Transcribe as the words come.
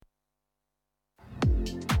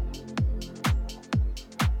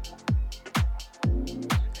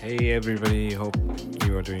Hey everybody, hope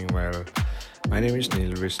you are doing well. My name is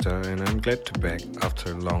Neil Vista and I'm glad to be back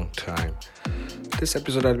after a long time. This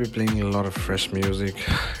episode I'll be playing a lot of fresh music,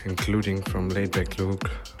 including from Laidback Luke,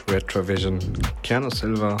 Retrovision, Keanu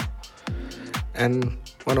Silva, and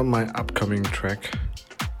one of my upcoming track.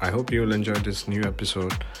 I hope you'll enjoy this new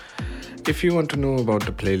episode. If you want to know about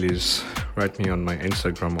the playlist, write me on my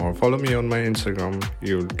Instagram or follow me on my Instagram.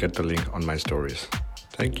 You'll get the link on my stories.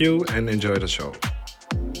 Thank you and enjoy the show.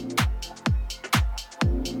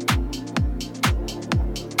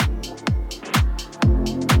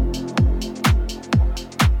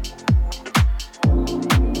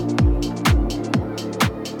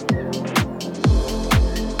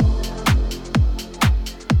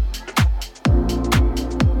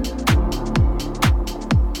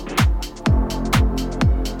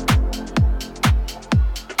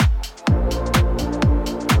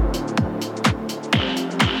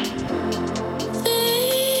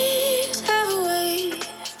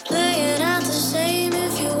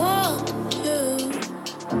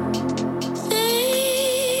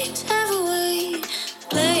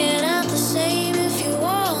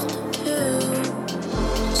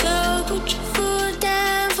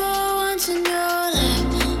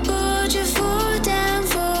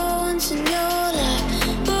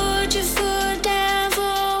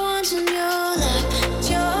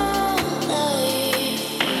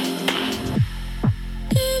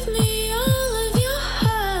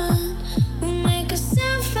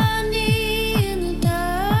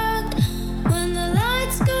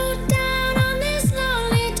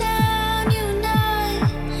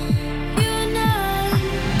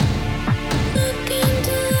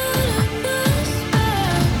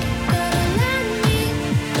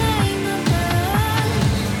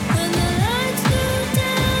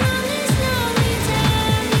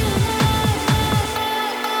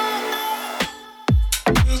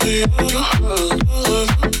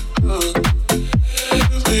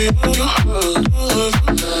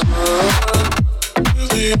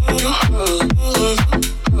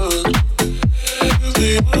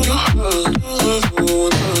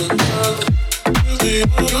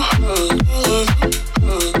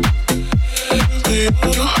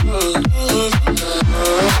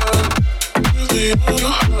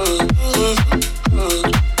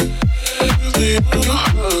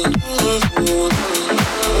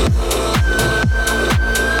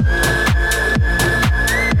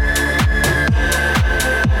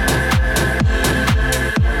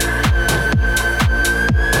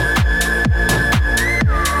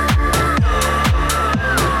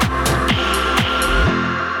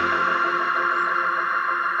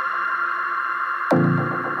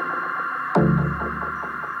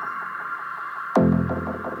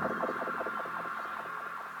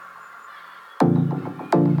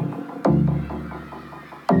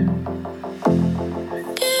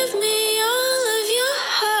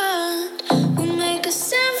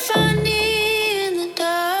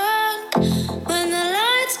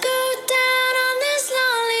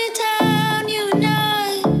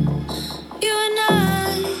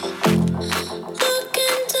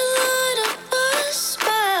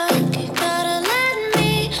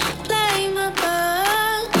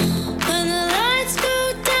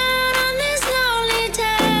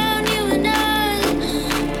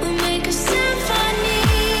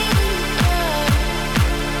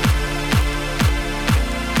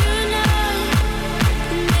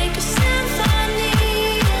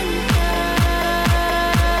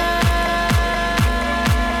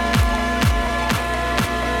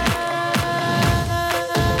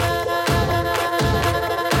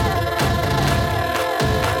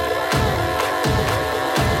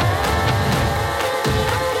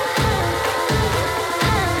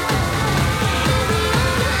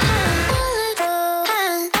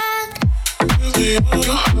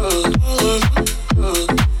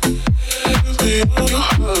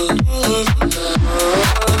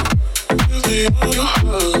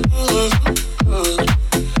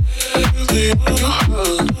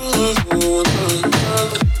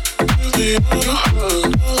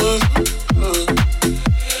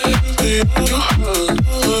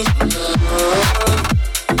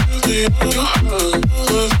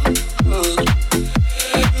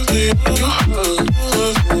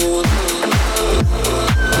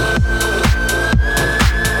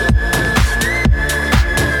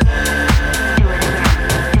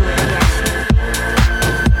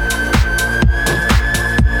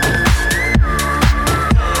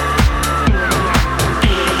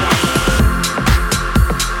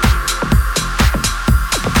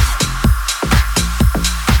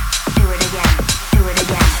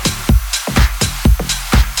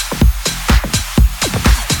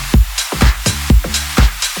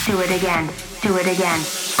 it again, do it again.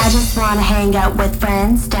 I just wanna hang out with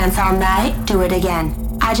friends, dance all night, do it again.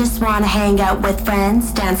 I just wanna hang out with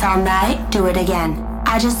friends, dance all night, do it again.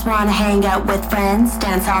 I just wanna hang out with friends,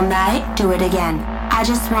 dance all night, do it again. I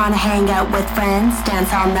just wanna hang out with friends,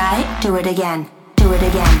 dance all night, do it again. Do it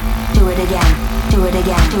again, do it again, do it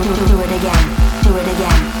again, do it again, do it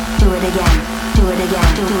again, do it again, do it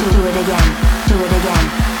again, do it again, do it again,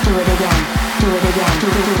 do it again, do it again,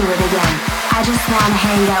 do it again. I just wanna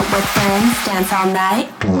hang out with friends, dance all night,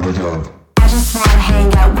 do it again. I just wanna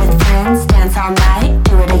hang out with friends, dance all night,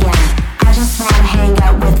 do it again. I just wanna hang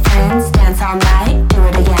out with friends, dance all night, do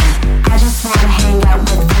it again. I just wanna hang out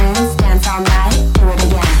with friends, dance all night, do it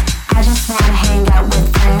again. I just wanna hang out with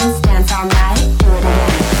friends, dance all night, do it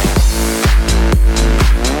again.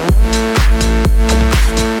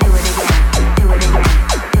 Do it again, do it again,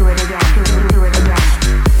 do it again, do it again. Do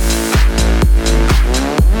it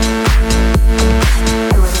again,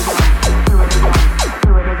 do it again, do it again,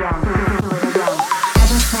 do it again. I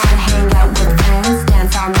just wanna hang out with friends,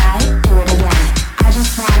 dance all night, do it again. I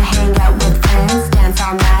just wanna hang out with friends, dance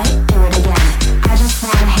all night, do it again. I just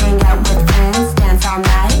wanna hang out with friends, dance all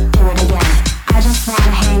night, do it again. I just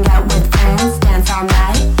wanna hang out with friends, dance all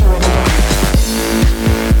night, do it again.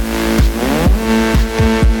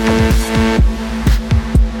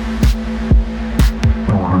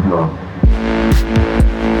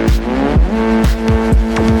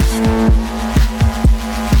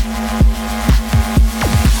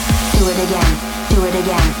 Do it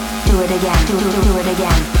again, do it again, do it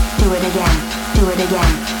again, do it again, do it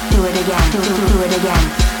again, do it again, do it again,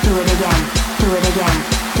 do it again, do it again,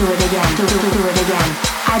 do it again, do it again, do it again.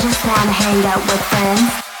 I just wanna hang out with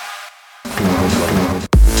friends. Do it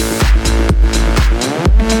again.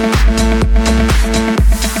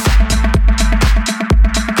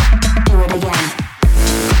 Do it again.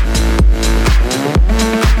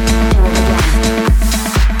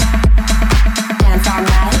 Dance all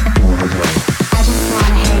night. I just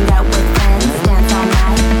wanna hang out with friends, dance all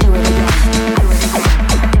night. Do it again.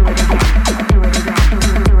 Do it again. Do it again. Do it again.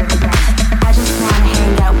 Do it again. I just wanna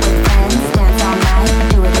hang out with friends, dance all night.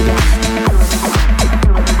 Do it again. Do it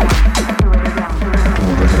again. Do it again. Do it again.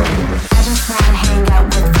 I just wanna hang out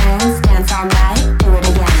with friends, dance all night. Do it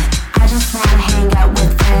again. I just wanna hang out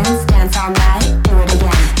with friends, dance all night. Do it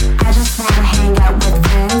again. I just wanna hang out with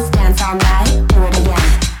friends, dance all night. Do it again.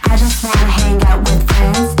 I just wanna hang out with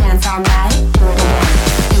friends, dance all night. Do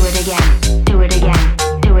it again. Do it again.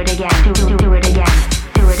 Do it again. Do it again. Do it again.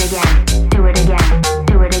 Do it again. Do it again.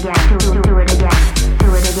 Do it again. Do it again. Do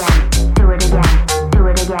it again. Do it again. Do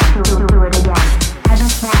it again. Do it again. I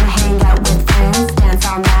just wanna hang out with friends, dance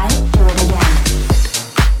all night. Do it again.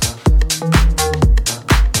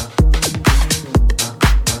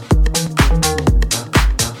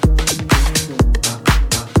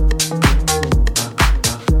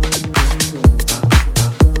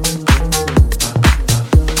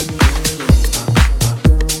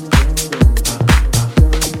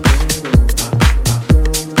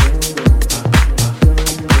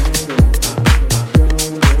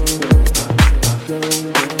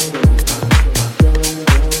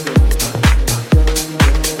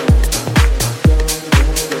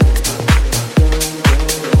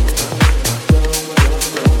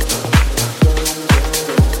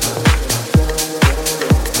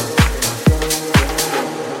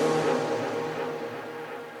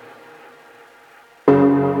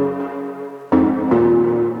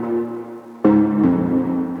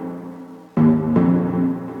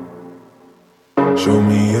 Show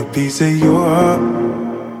me a piece of your heart.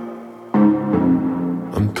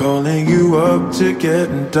 I'm calling you up to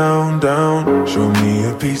getting down, down. Show me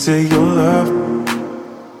a piece of your love.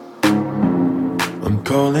 I'm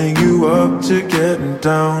calling you up to getting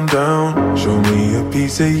down, down. Show me a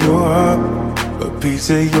piece of your heart, a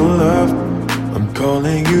piece of your love. I'm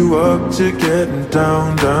calling you up to getting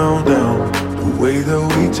down, down, down. The way that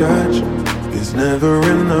we touch is never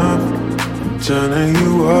enough. Turning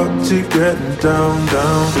you up to getting down,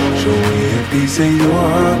 down. Show me a piece of your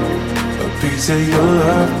heart, a piece of your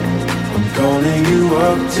love. I'm calling you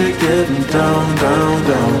up to getting down, down,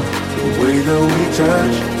 down. The way that we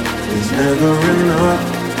touch is never enough.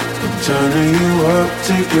 I'm turning you up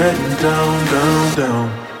to getting down, down, down.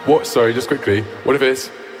 What? Sorry, just quickly. What if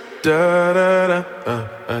it's da da da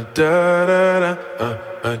da da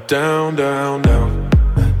da down, down, down.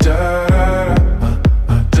 Da da da.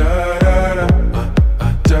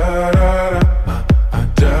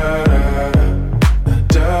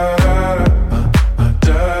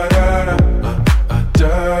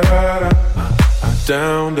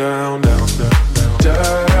 Down, down, down, down, down. Da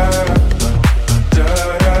da da da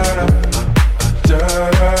da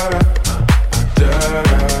da da.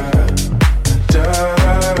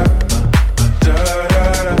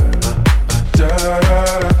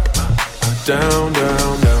 down,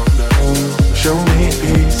 down, down, down. Show me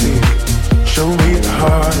easy, show me the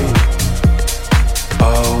heartache.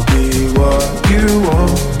 I'll be what you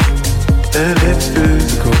want, and it's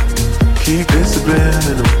physical. Keep it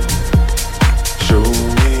subliminal. Show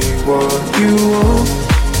me what you want.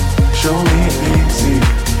 Show me easy,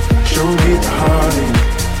 show me the heartache.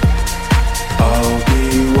 I'll be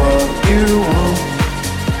what you want,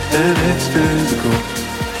 and it's physical.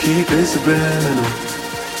 Keep it subliminal.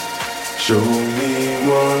 Show me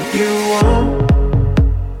what you want.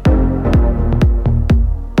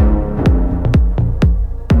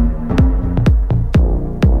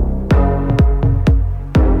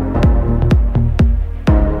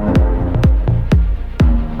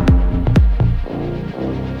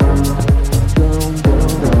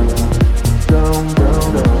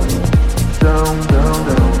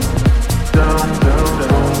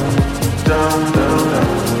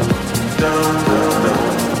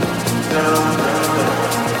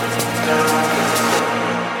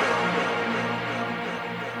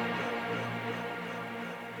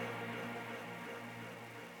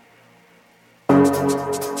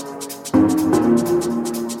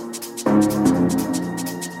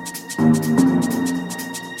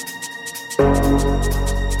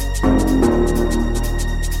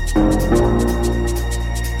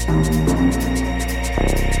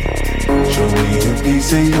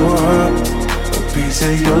 piece of your heart, a piece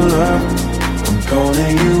of your love. I'm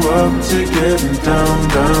calling you up to getting down,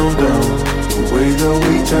 down, down. The way that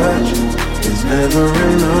we touch is never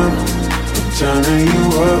enough. I'm turning you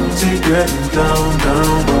up to getting down,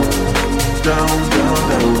 down, down, down, down,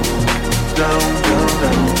 down, down,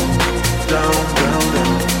 down, down, down,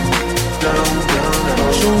 down, down, down,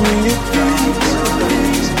 down. Show me a piece,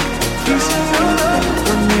 piece of your love.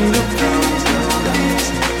 I need a piece,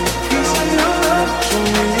 piece of your love. Show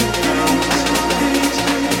me a piece of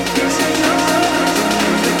your love.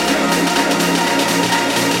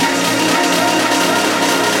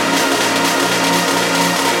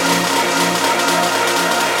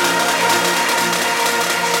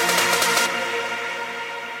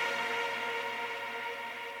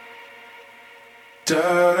 Da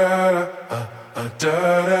da da, da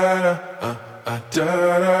da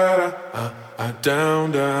da,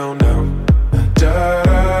 down, down, down. Da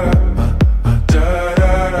da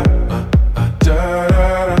da,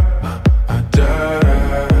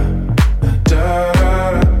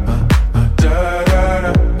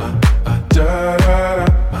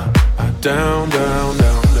 down, down,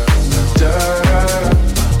 down.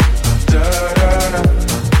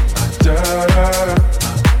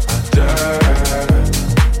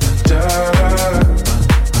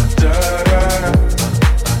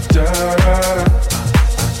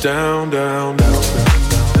 Down, down, down, down.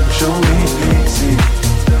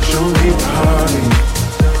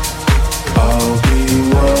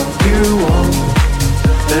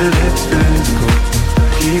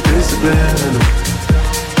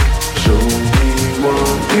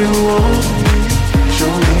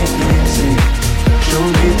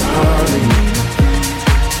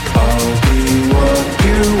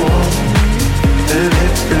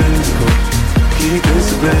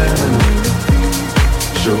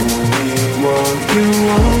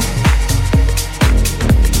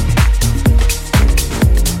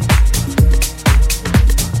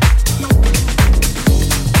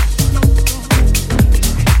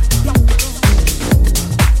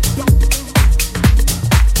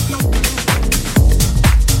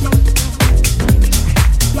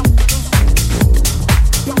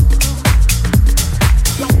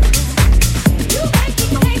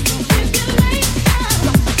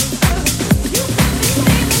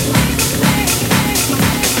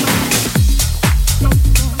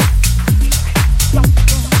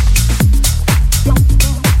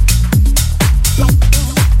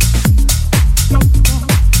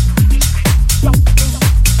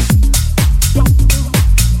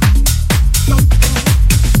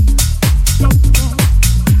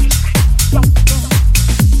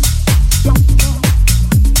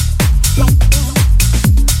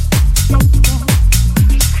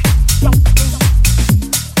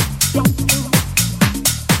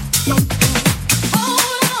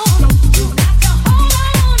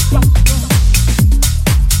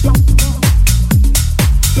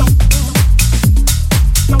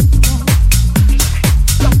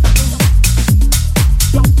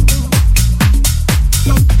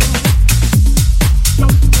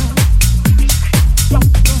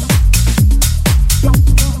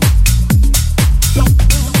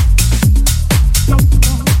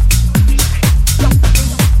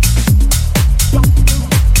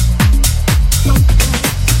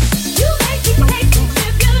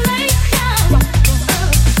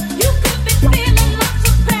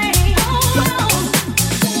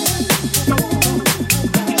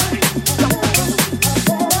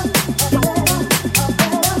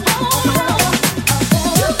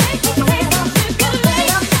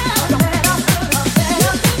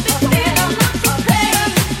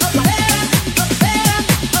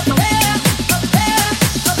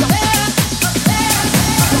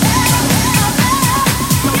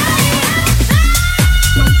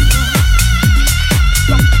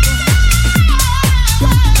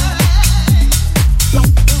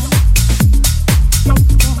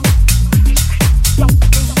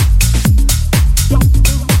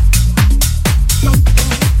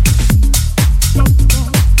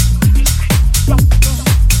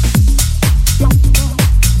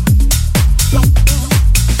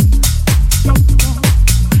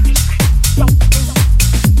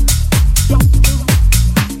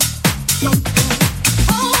 Pain.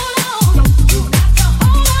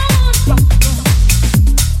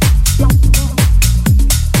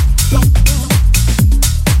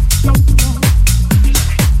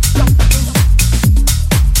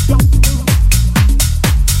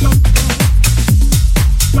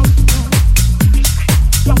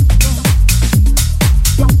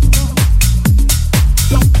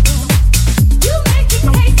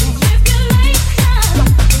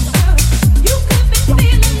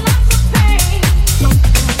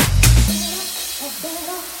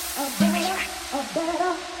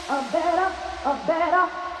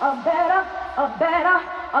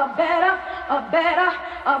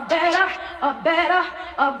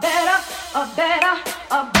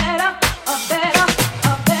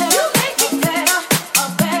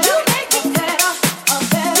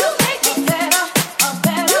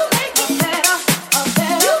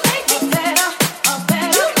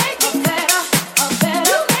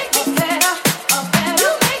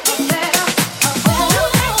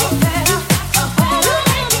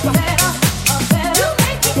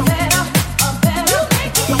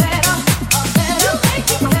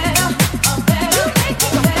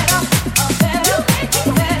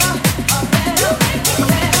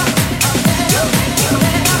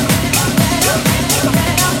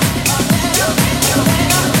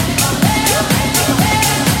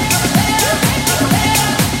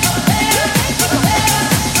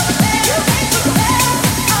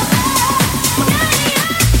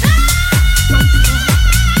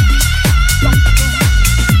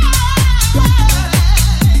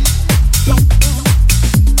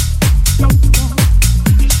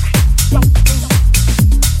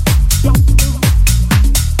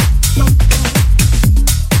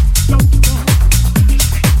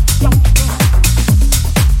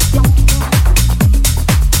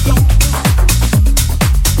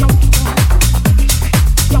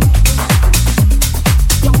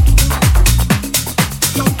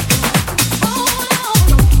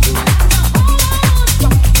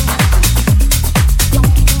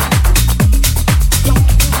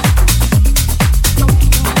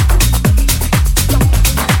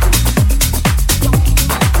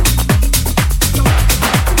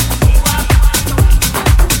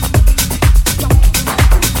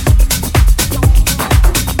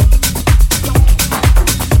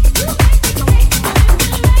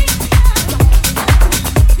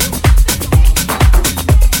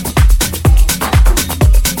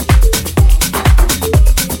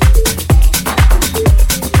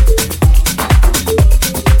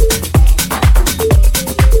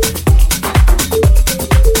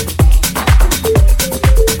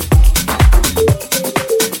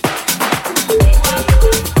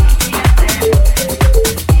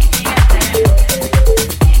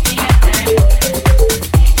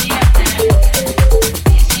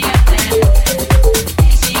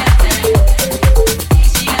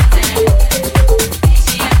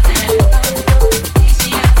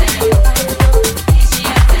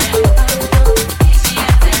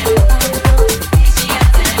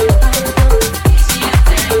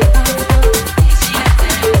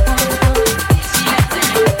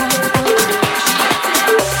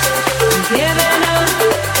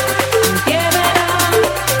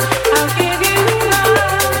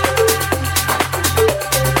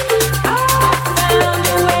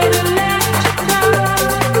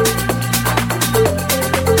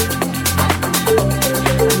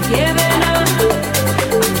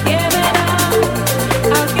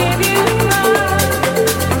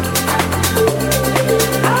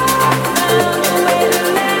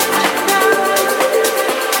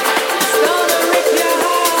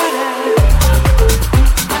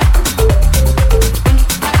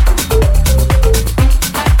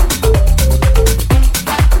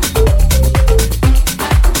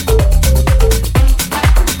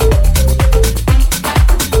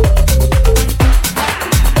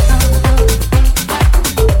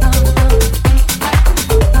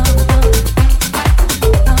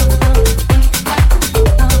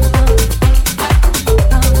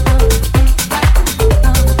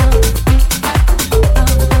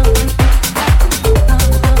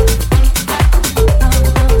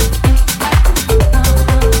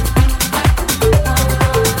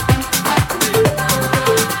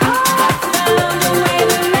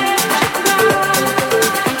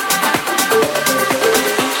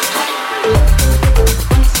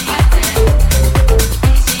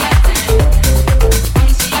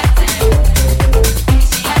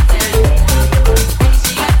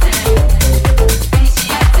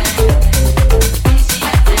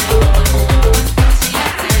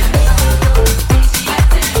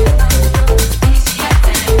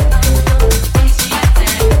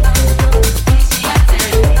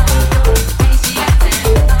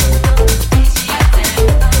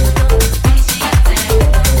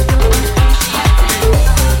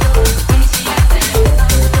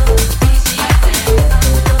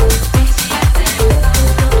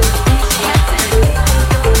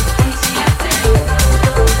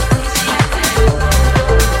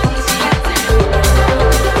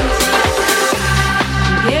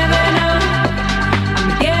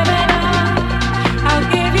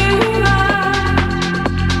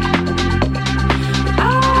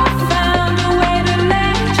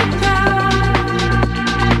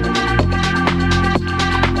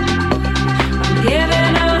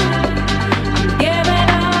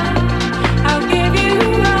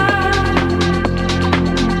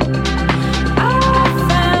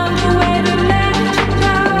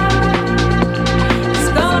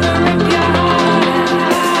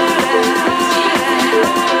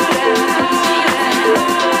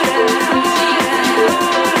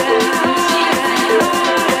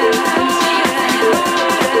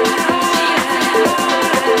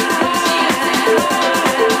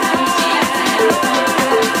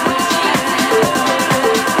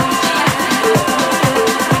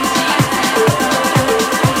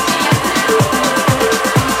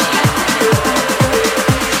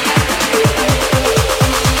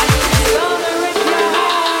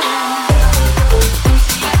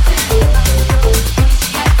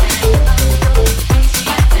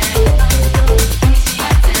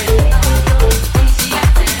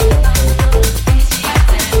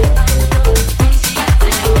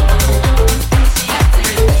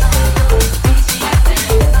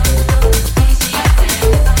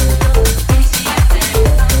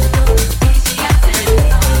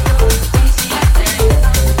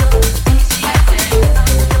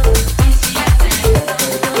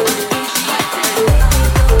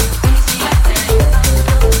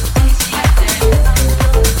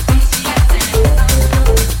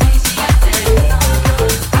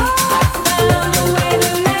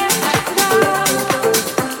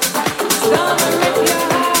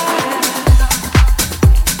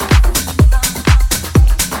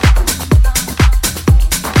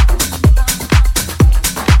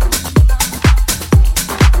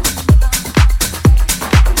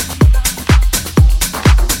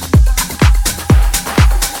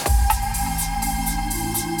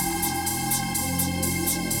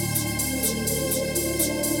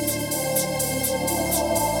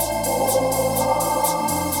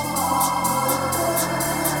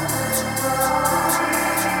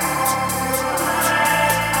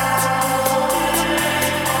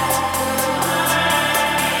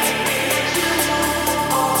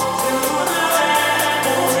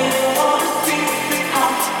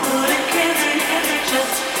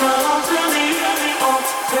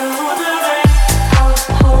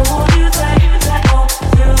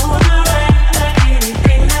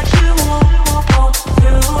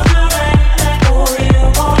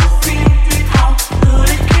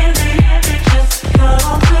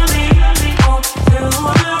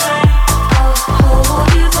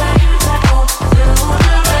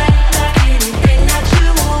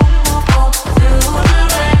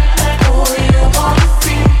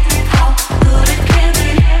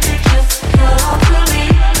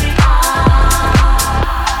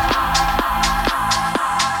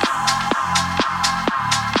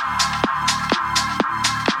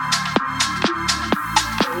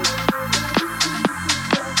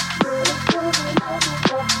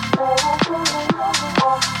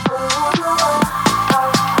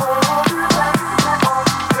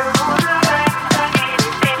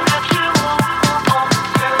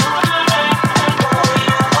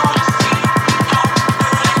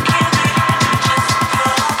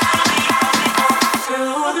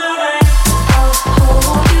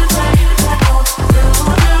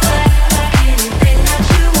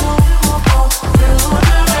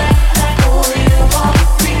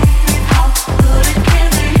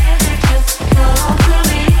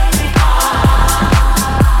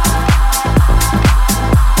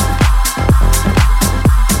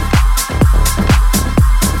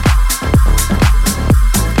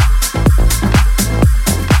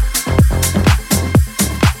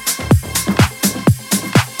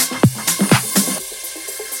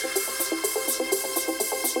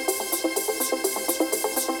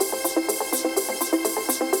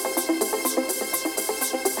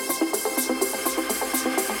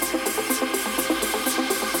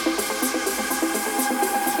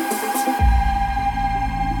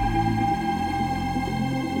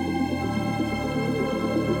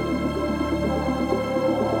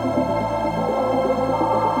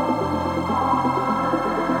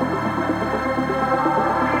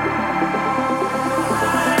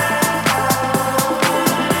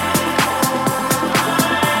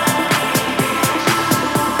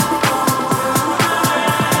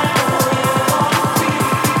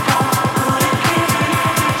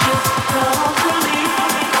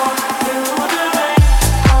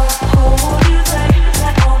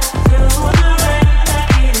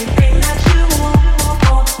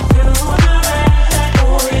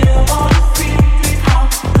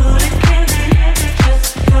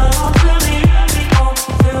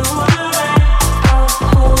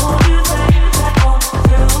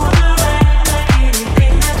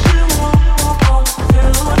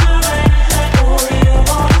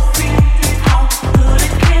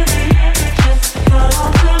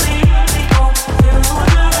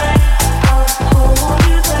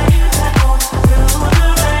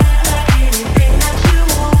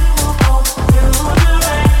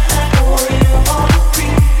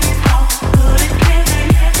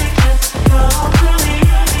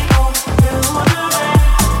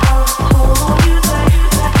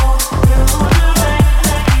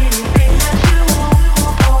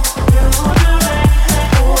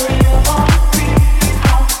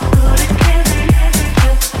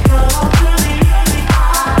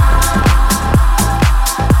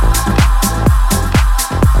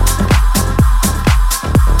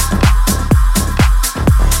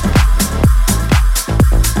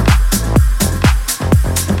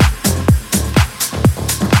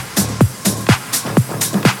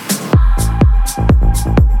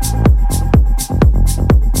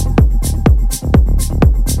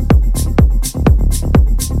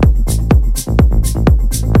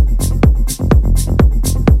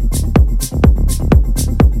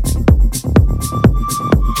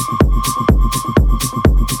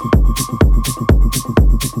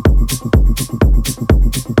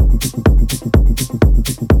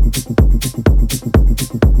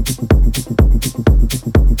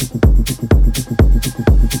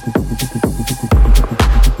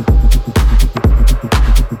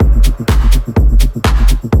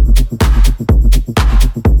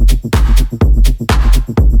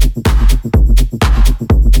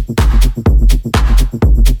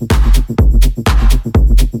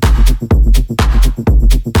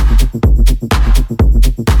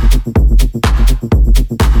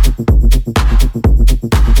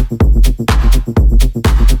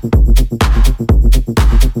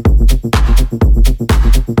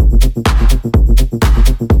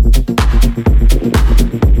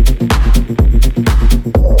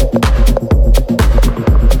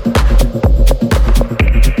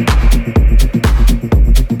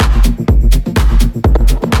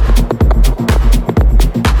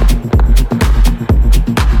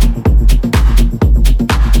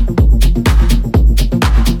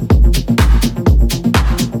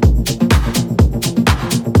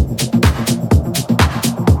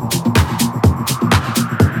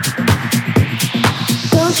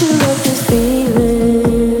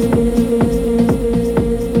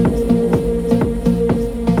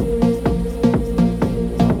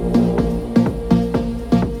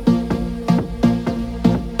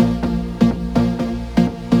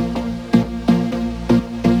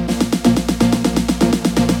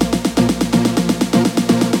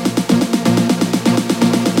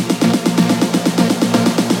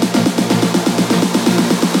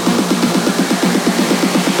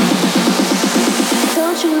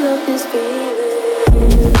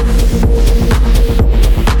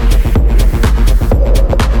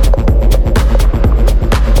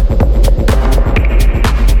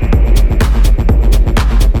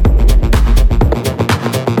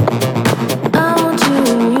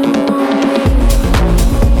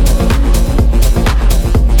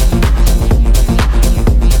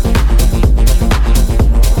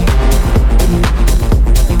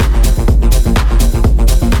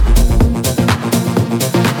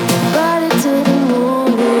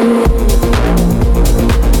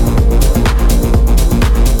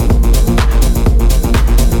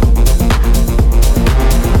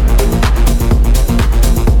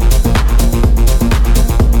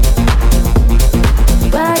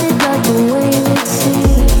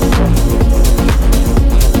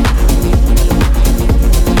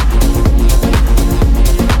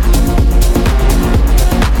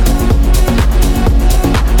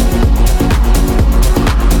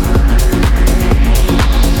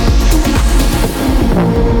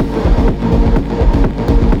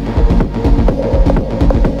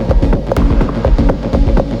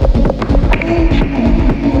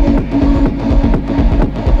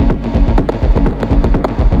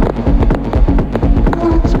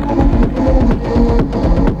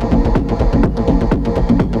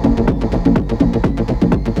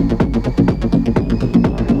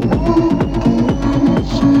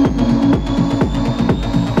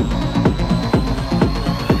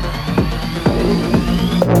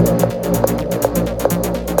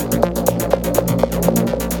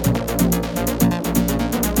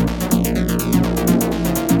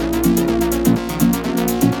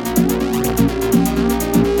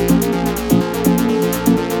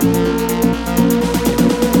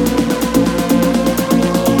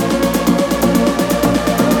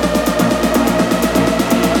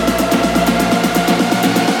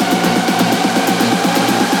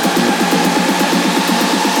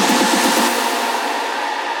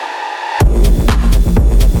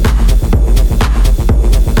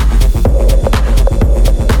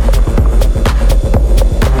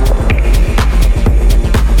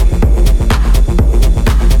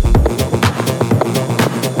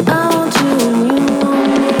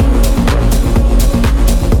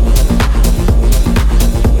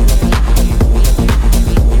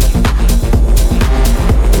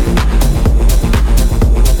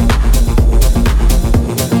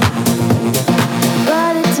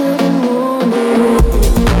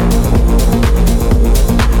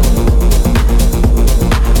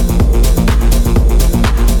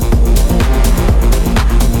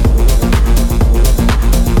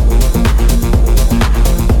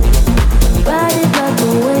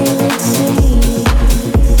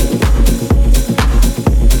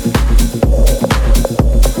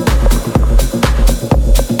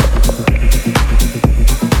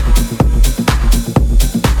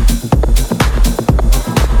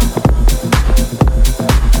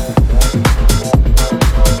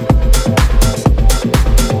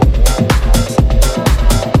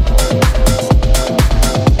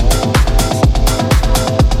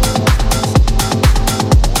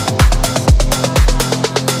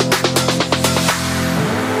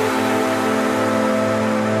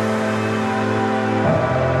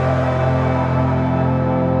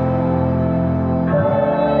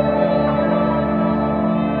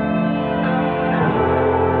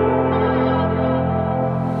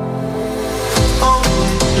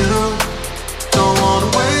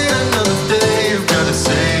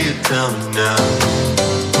 tell me now.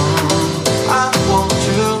 I want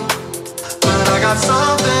you, but I got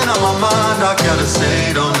something on my mind. I gotta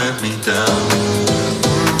say, don't let me down.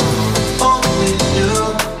 Only you,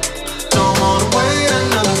 don't wanna wait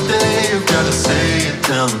another day. You gotta say it,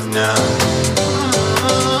 tell me now.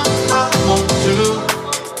 I want you,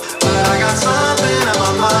 but I got something on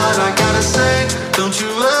my mind. I gotta say, don't you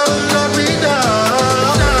ever let me down.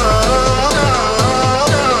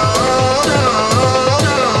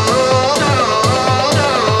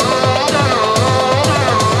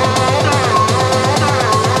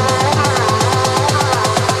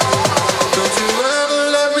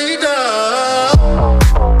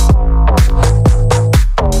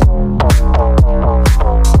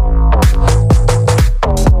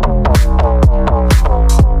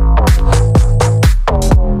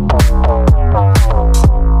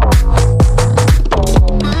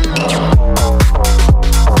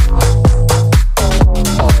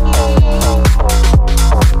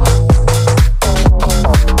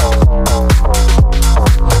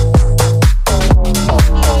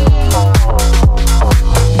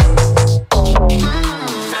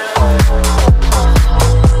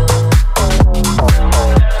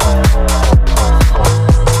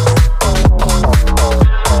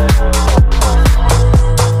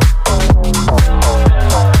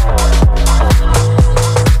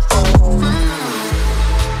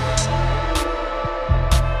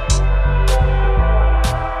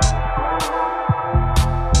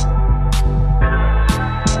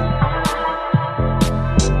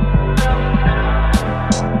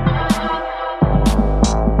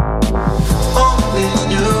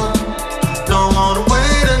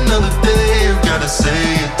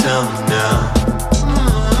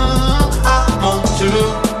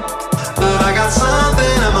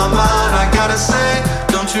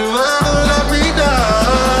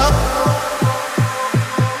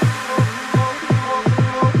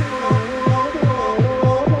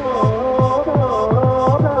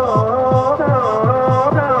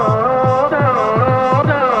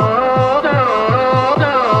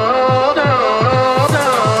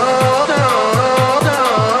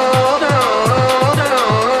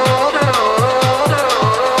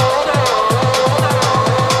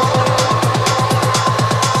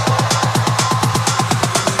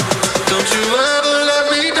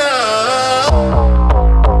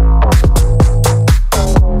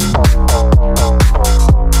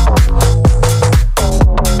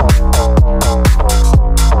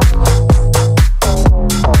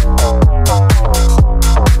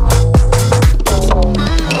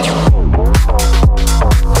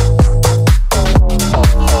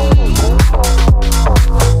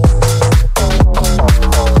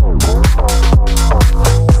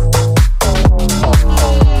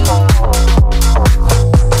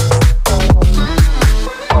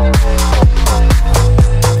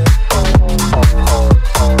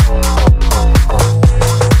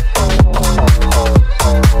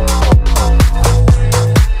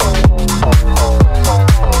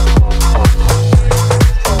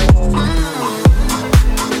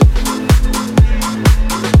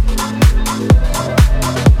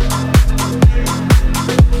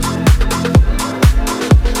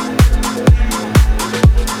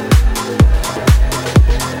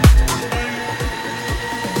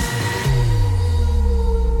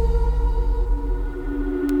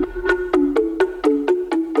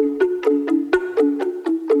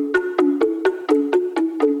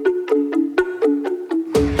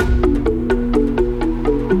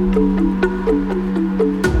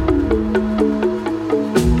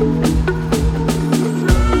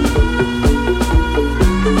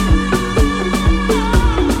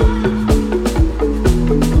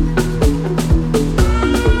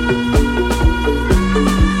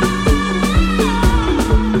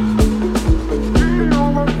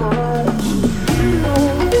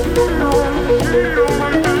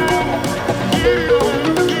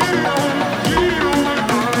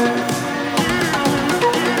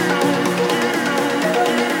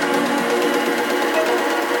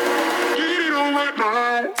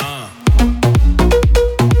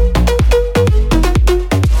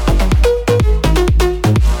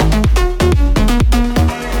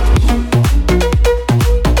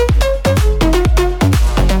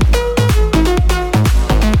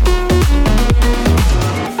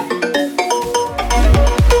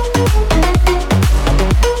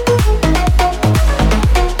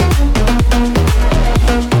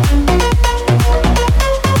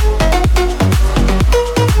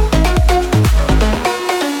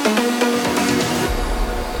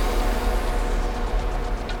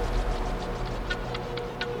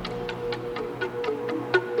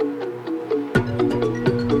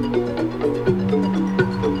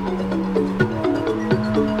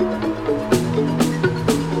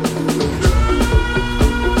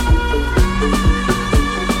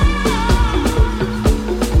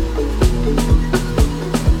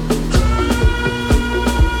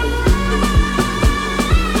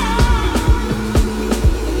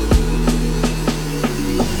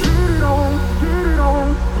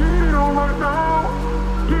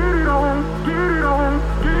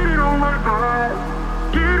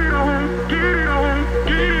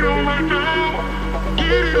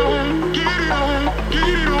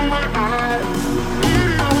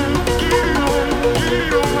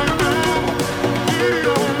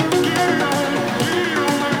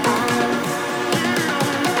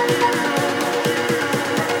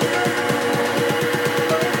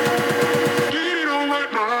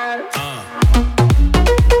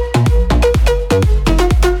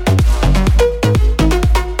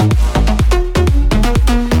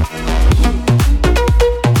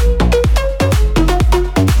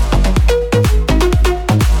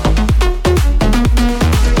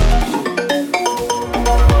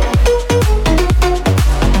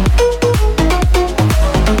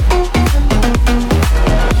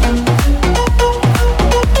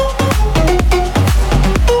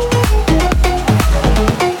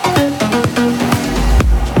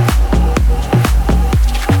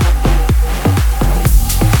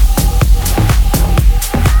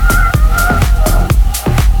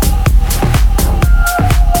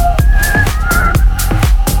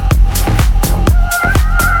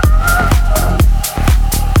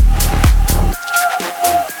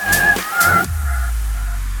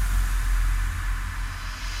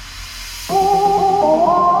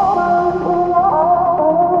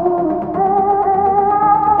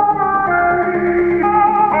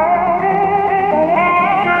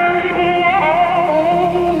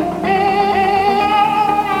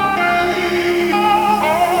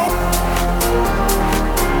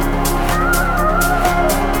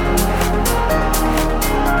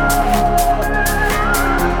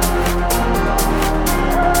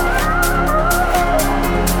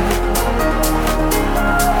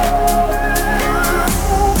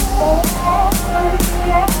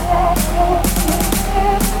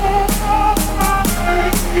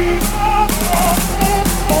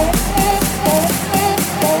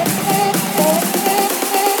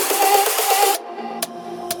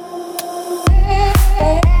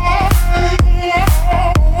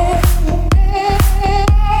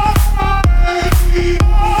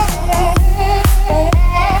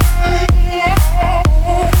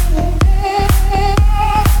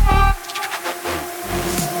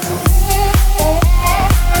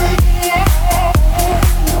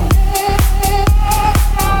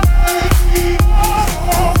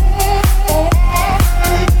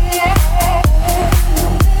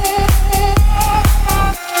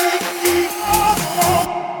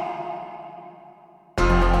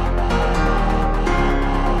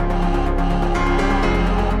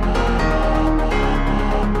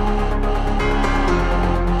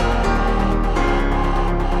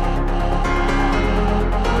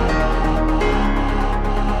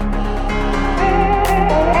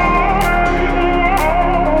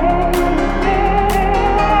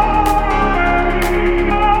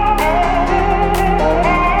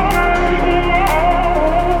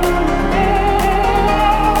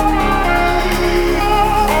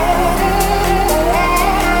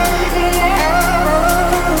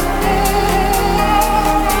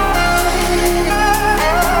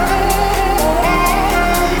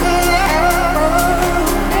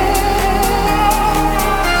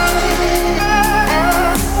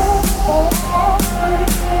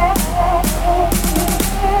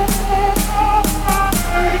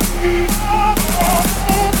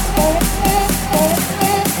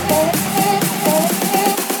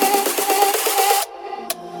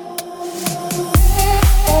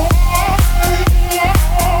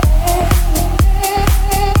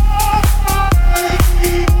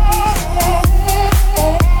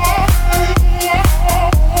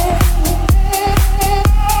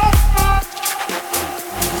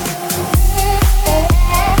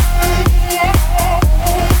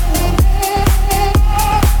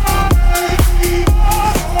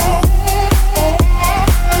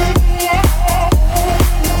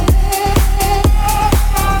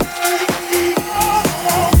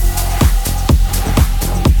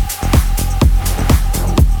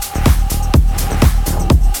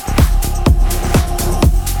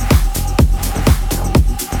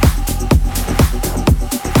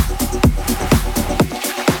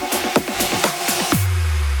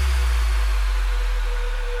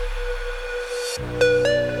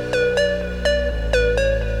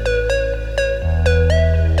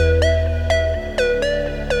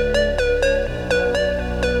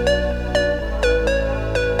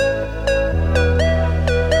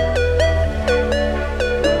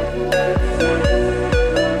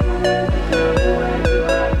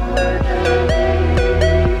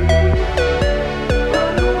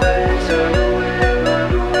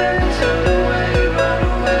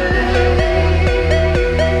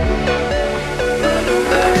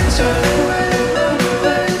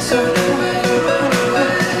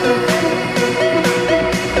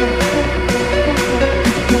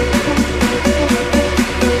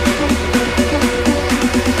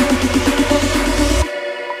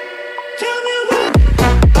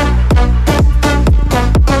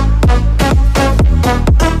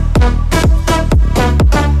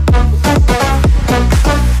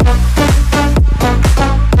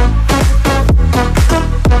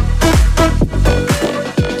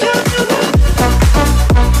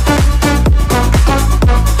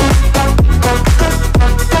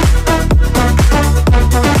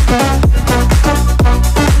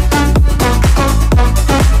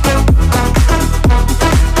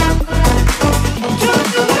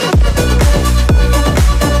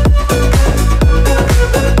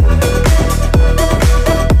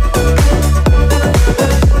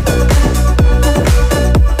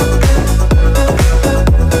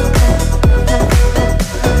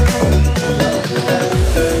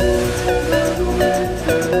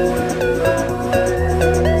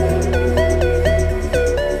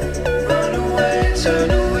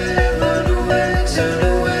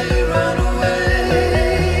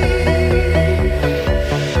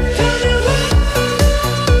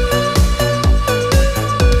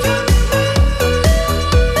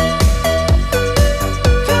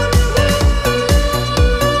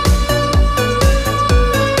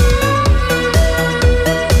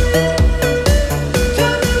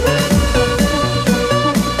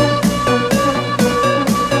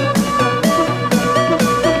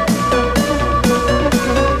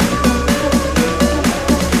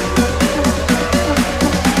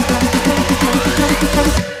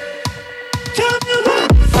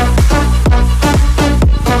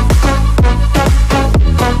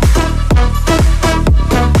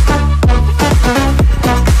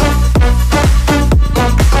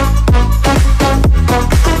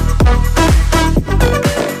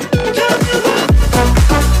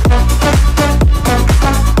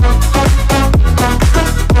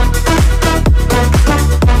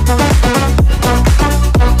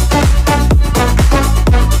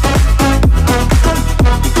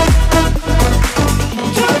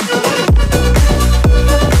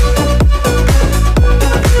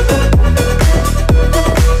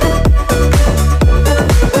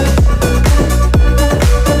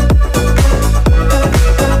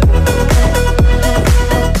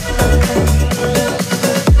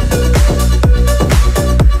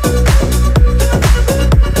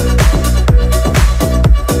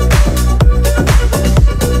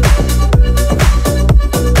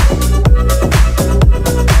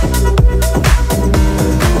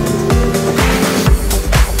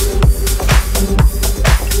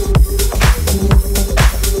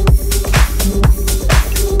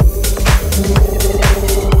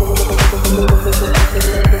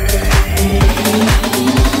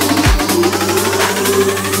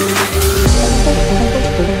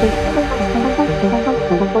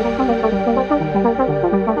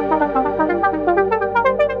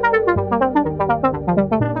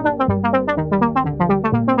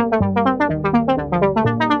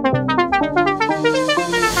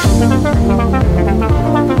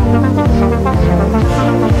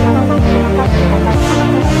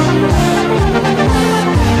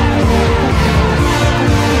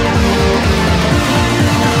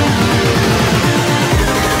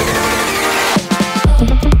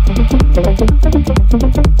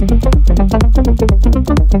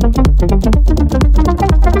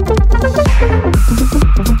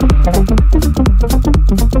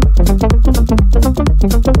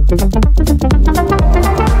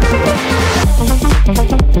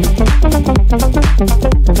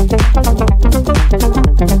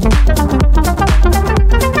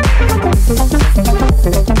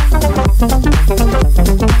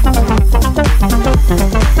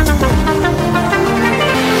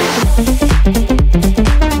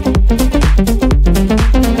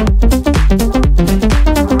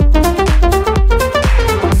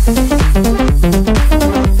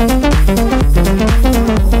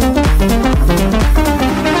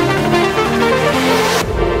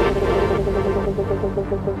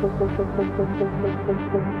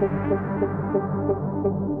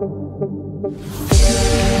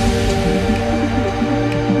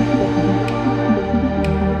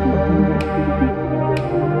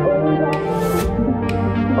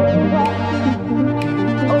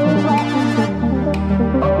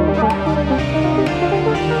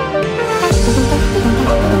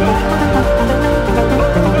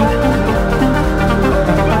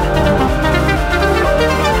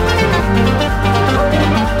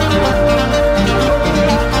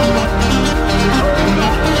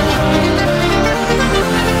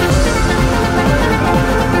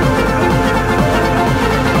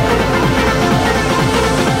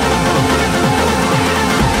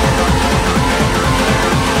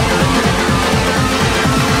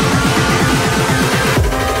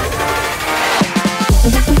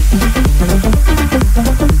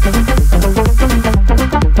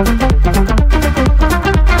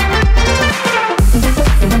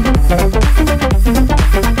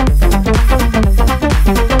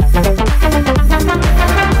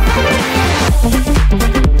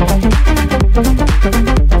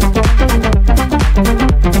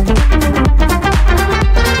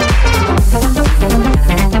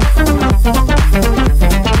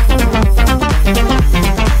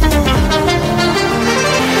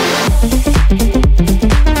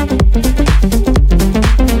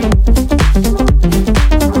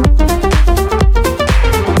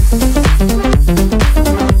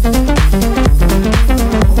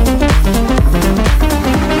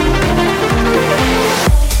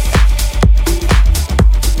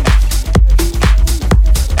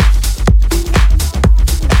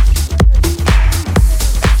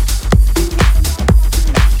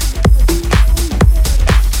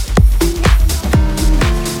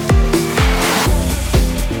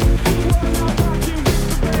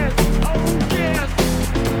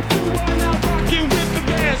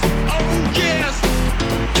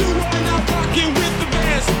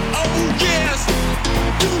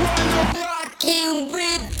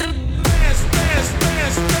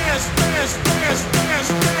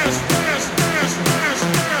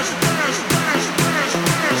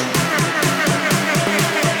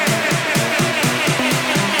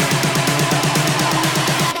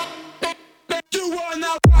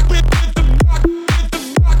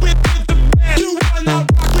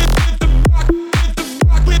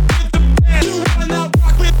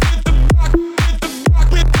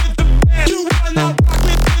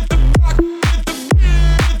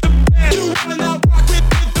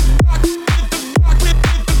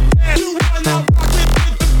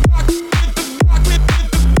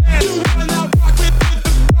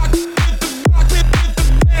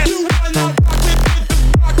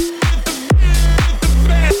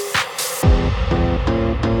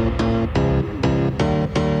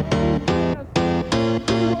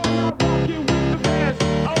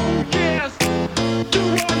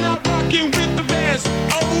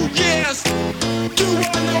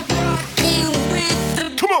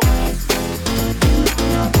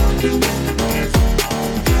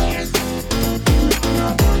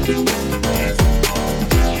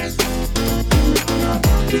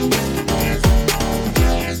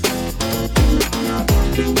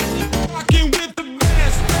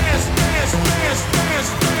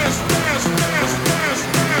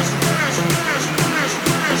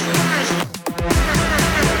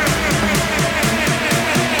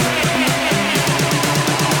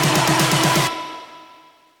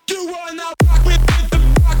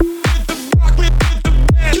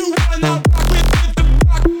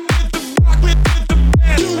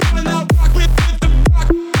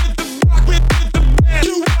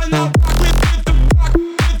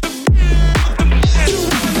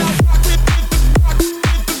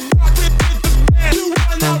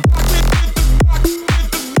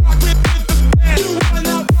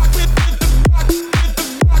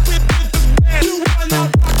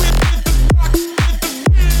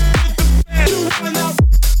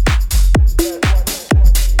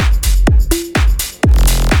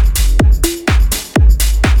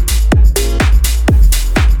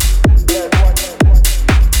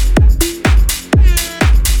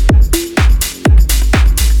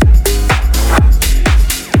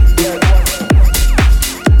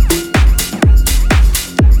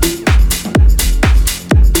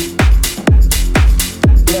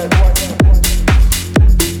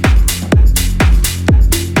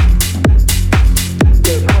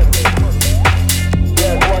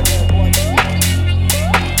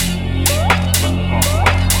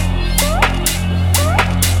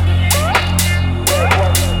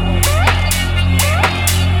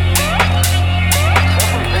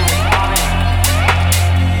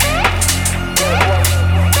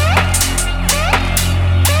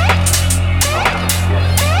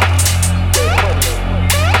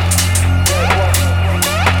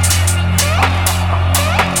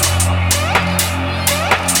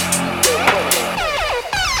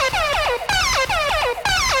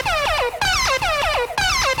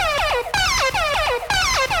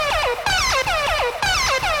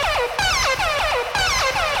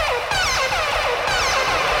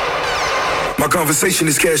 My conversation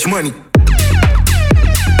is cash money.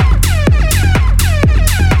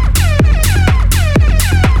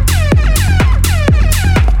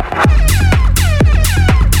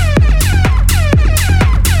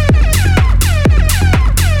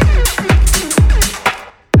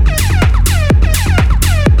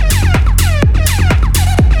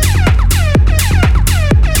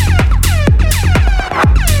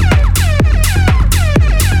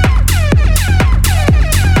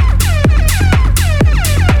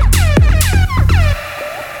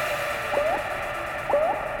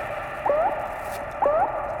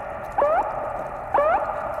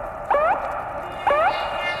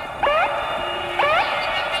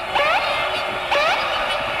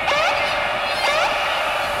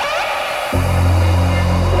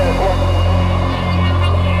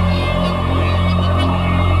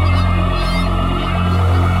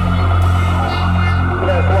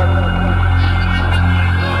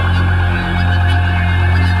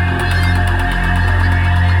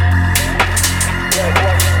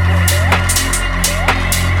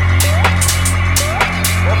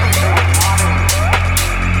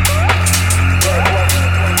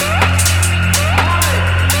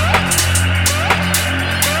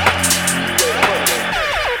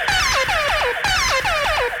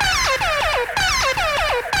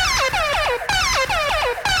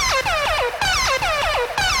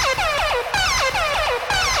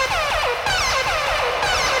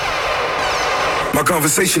 My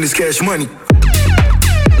conversation is cash money.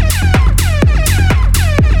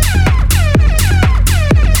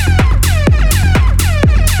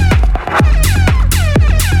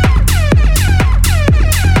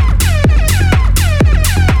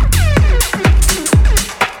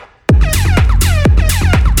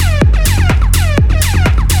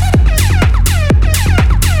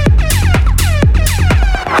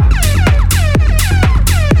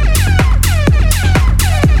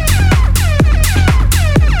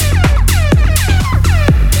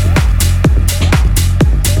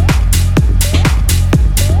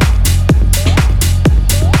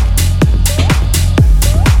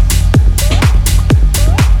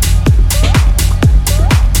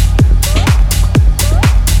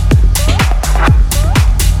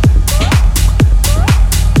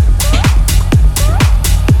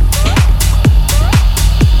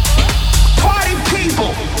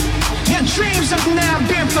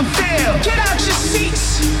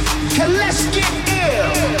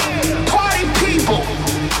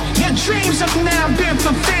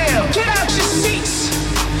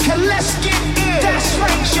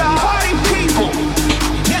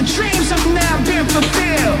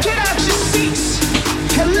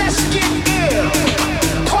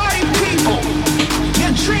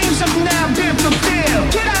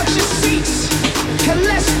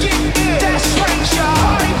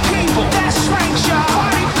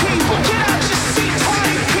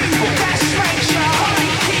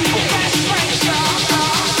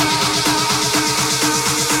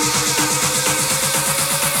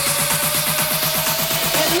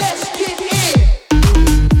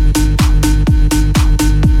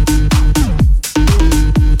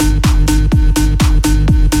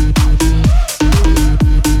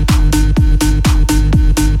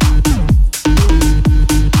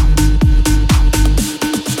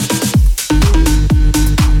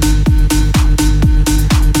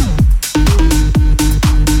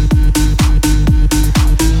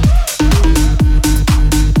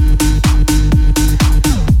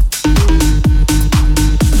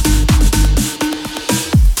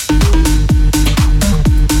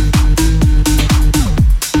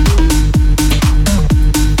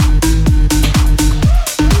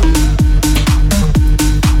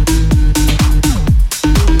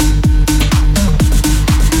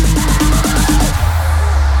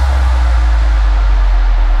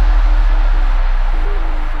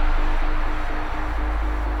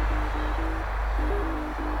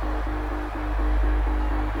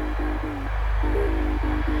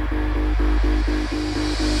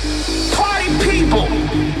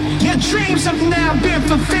 dreams have now been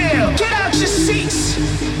fulfilled. Get out your seats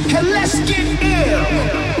and let's get ill.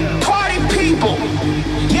 Party people,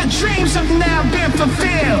 your dreams have now been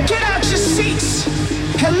fulfilled. Get out your seats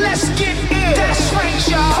and let's get